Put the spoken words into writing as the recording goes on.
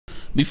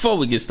Before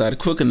we get started,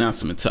 quick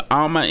announcement to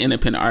all my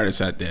independent artists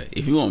out there.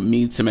 If you want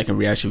me to make a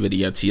reaction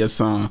video to your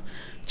song,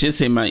 just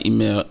hit my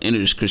email in the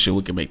description.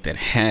 We can make that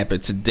happen.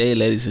 Today,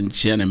 ladies and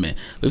gentlemen,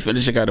 we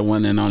finna check out the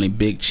one and only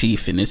Bigg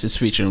Chief, and this is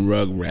featuring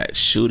RUGRAT,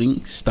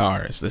 Shooting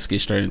Stars. Let's get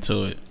straight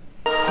into it.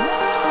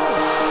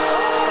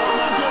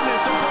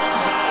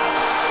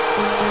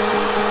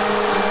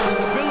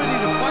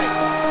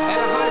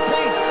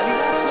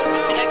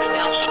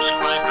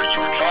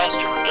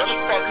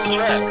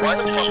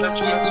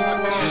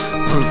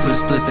 Pull up with a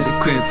split for the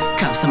crib,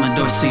 cops on my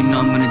door so you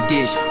know I'm gonna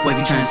ditch. Wife,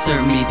 you tryna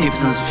serve me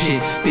papers on some shit.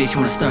 Bitch,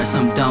 wanna start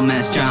some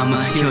dumbass drama.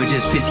 Yo,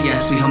 just pissy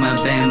ass, we home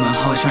Alabama.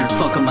 Always tryna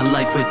fuck up my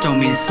life with throw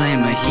me the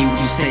slammer. Hear what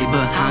you say,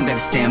 but I don't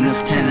got the stamina.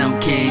 Pretend I don't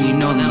care and you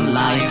know that I'm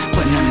lying.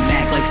 Putting on the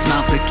back like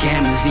smile for the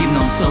cameras. Even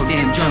though I'm so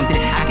damn drunk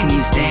that I can't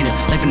even stand up.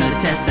 Life another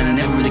test that I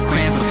never really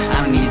crammed for.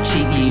 I don't need to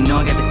cheat, you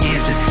know I got the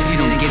answers. If you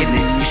don't get it,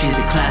 then you should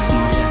hit the class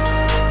more.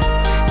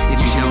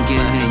 If you don't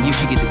get it, then you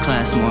should get the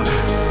class more.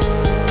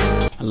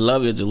 I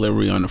love your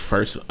delivery on the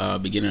first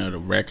beginning of the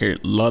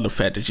record. Love the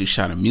fact that you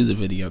shot a music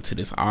video to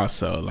this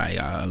also. Like,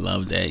 I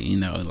love that, you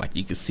know, like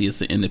you can see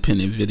it's an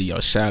independent video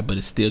shot, but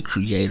it's still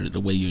creative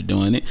the way you're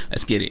doing it.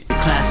 Let's get it. The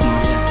class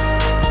more.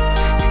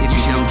 If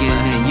you don't get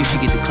it, then you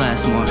should get the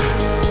class more.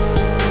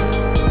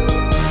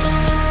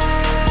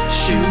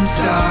 Shooting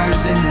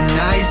stars in the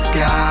night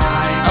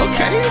sky.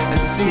 Okay. I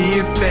see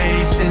your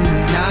face in the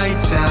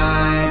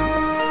nighttime.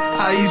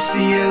 How you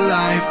see your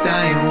life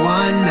dying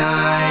one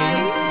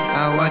night.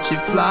 I watch it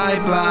fly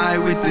by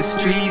with the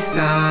street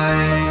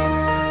signs.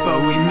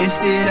 But we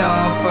missed it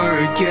all for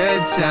a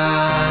good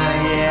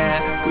time.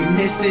 Yeah, we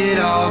missed it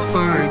all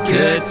for a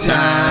good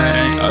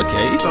time.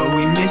 Okay. But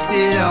we missed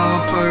it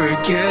all for a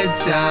good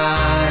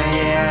time.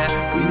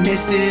 Yeah, we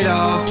missed it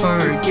all for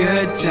a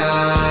good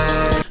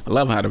time. I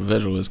love how the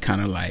visual is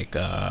kind of like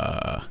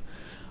a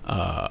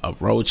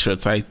road trip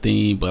type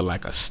thing, but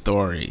like a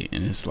story,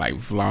 and it's like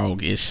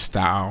vlog-ish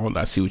style.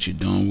 I see what you're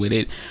doing with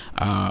it.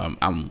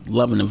 I'm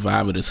loving the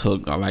vibe of this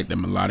hook. I like the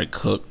melodic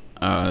hook,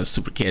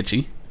 super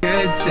catchy.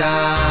 Good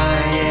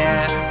time,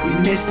 yeah, we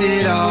missed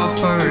it all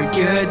for a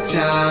good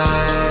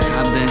time.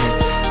 I've been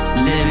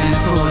living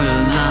for the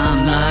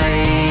limelight.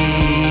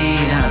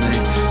 I've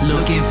been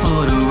looking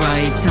for the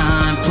right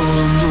time,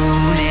 full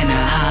moon and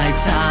a high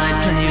tide.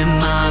 Playing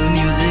my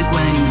music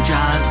when you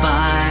drive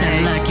by.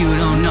 Tell like you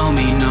don't know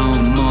me no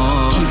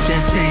more. Keep that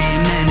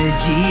same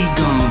energy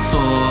going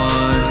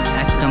forward.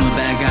 Act like I'm a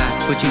bad guy,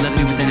 but you left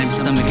me with an empty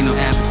stomach and no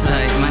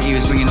appetite. My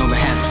ears ringing over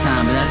half the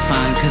time, but that's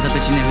fine, cause I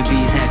bet you never be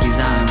as happy as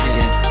I am.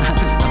 Yeah,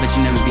 I bet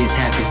you never be as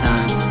happy as I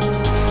am.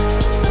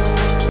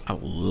 I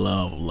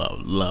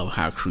love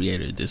how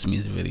creative this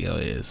music video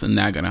is. I'm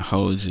not gonna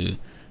hold you.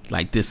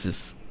 Like, this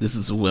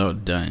is well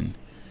done.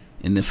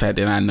 And the fact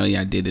that I know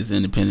y'all did this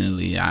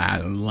independently, I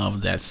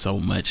love that so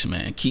much,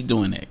 man. Keep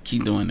doing that.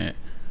 Keep doing that.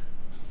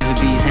 Never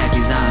be as happy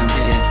as I am.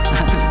 Yeah,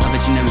 I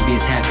bet you never be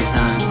as happy as I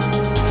am.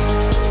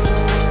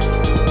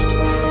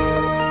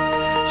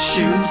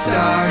 Shooting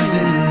stars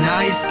in the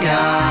night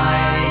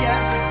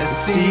sky. I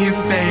see your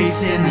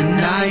face in the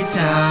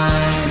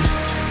nighttime.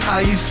 How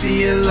you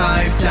see your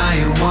life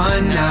dying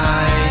one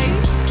night.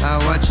 I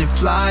watch it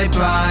fly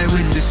by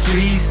with the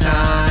street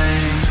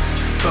signs.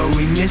 But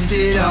we missed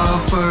it all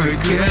for a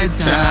good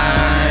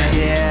time.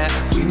 Yeah,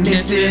 we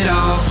missed it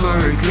all for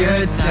a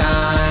good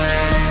time.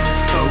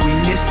 But we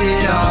missed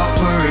it all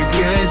for a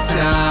good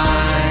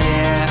time.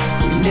 Yeah,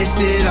 we missed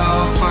it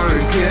all for a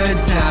good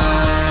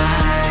time.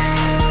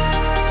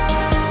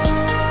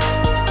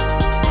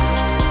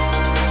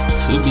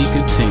 To be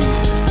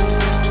continued.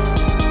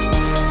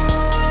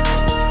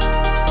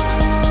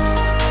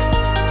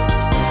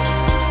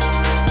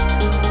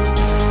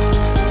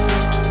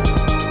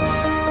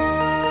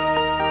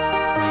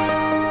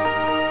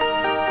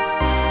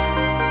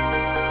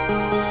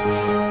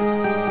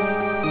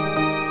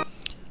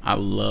 I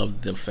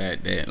love the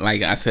fact that,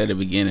 like I said at the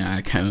beginning,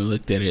 I kind of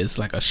looked at it as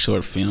like a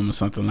short film or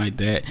something like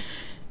that.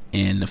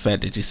 And the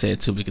fact that you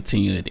said to be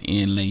continued at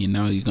the end, letting you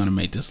know you're gonna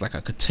make this like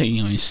a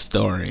continuing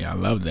story. I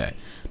love that.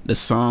 The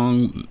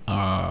song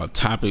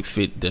topic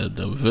fit the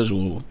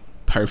visual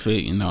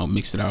perfect. You know,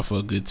 mixed it out for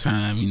a good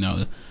time. You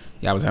know,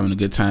 I was having a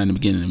good time in the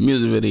beginning of the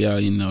music video.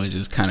 You know, it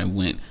just kind of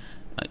went.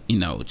 You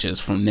know,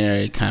 just from there,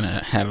 it kind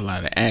of had a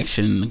lot of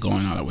action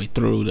going all the way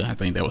through. I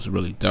think that was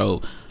really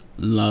dope.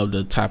 Love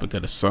the topic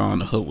of the song.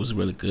 The hook was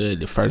really good.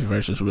 The first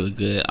verse was really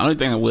good. Only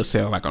thing I will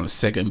say, like on the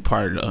second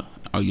part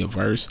of your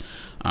verse,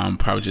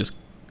 probably just,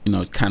 you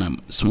know, kind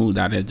of smoothed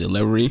out that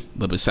delivery.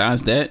 But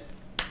besides that,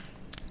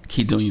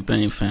 keep doing your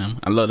thing, fam.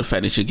 I love the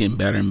fact that you're getting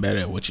better and better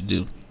at what you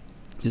do.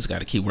 Just got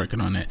to keep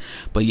working on that.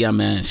 But yeah,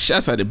 man,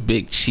 shouts out to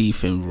Bigg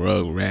Chief and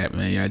RUGRAT,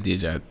 man. Y'all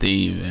did y'all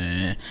thing,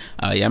 man.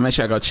 Yeah, make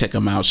sure y'all go check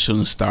them out,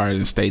 Shooting Stars,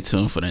 and stay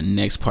tuned for the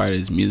next part of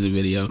this music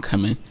video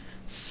coming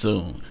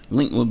soon.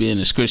 Link will be in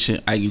the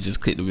description. I can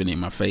just click the video in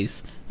my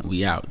face, and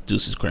we out.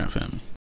 Deuces, Crown family.